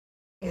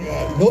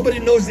Nobody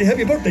knows the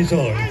happy birthday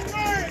song.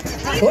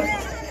 What?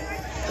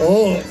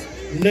 Oh,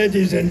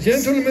 ladies and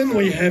gentlemen,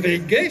 we have a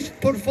guest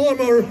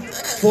performer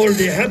for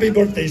the happy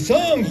birthday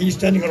song. He's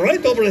standing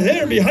right over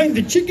here behind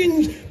the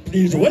chickens.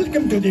 Please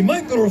welcome to the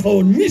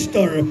microphone,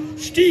 Mr.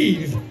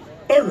 Steve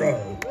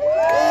Earle.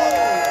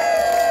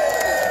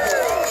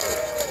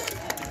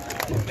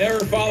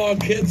 Never follow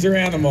kids or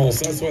animals,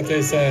 that's what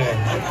they say.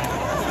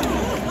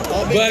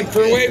 But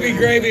for Wavy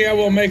Gravy, I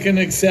will make an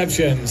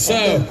exception.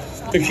 So,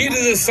 the key to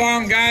this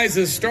song, guys,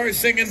 is start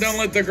singing. Don't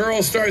let the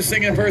girls start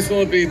singing first.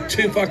 Will it be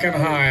too fucking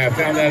high? I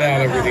found that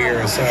out over the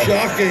years. So.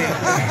 Shocking.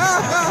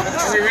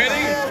 Are we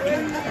ready?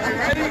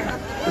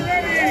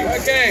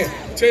 Okay,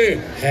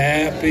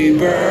 happy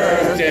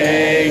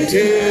birthday to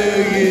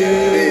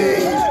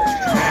you.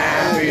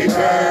 Happy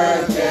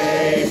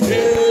birthday to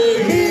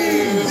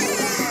you.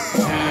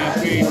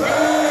 Happy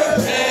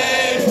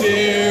birthday,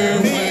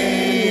 dear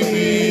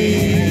Wavy.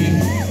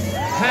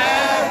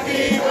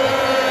 Happy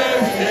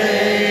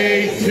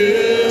birthday to you.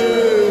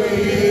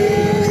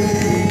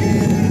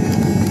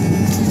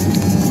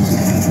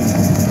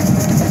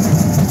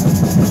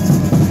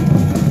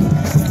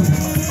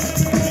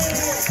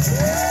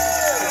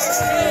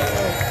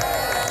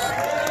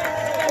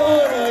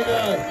 Oh my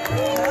God.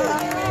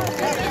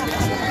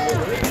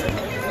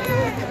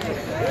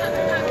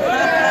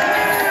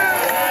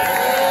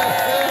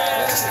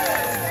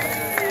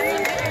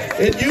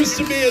 It used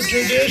to be a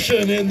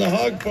tradition in the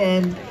hog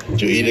farm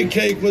to eat a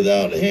cake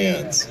without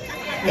hands.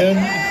 And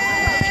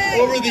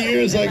over the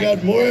years, I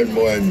got more and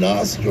more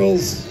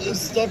nostrils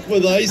stuck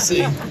with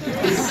icing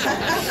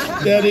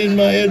that in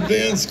my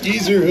advanced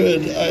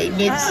geezerhood, I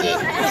nixed it.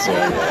 So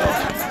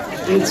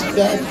it's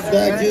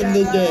back in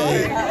the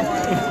day.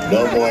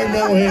 No more,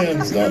 no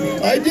hands. No.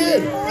 I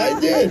did.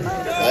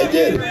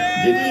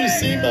 Didn't you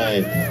see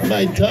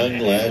my tongue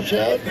lash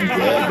out and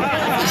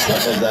grab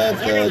some of that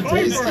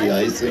tasty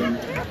icing?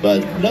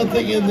 But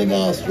nothing in the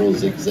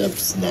nostrils except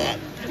snot.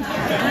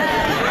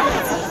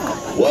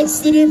 What's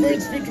the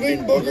difference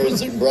between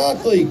boogers and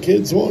broccoli?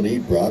 Kids won't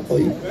eat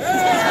broccoli.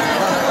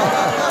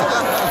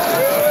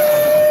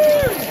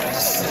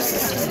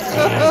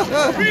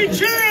 Three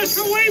cheers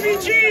for Wavy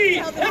G!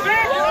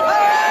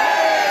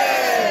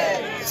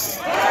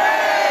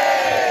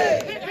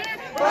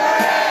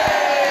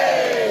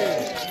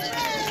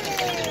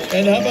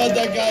 And how about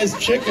that guy's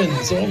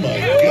chickens? Oh my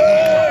God.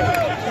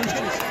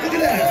 Look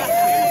at that.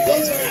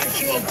 Those are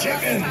actual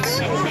chickens.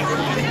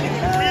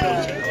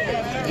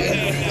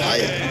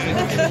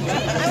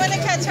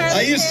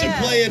 I used to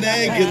play an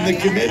egg in the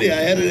committee.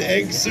 I had an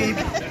egg suit.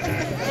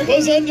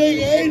 Presenting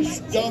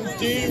H.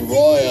 Dumpty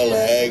Royal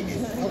Egg.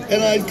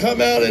 And I'd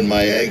come out in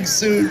my egg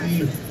suit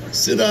and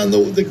sit on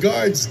the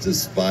guards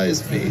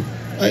despise me.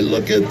 I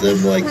look at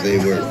them like they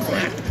were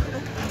crap.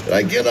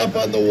 I get up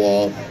on the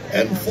wall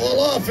and fall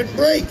off and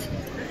break.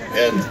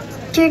 And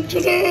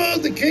ta-da,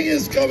 the king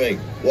is coming.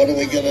 What are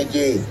we gonna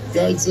do?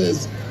 Guard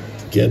says,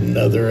 get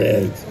another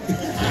egg.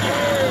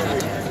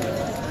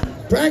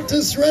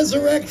 Practice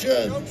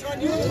resurrection.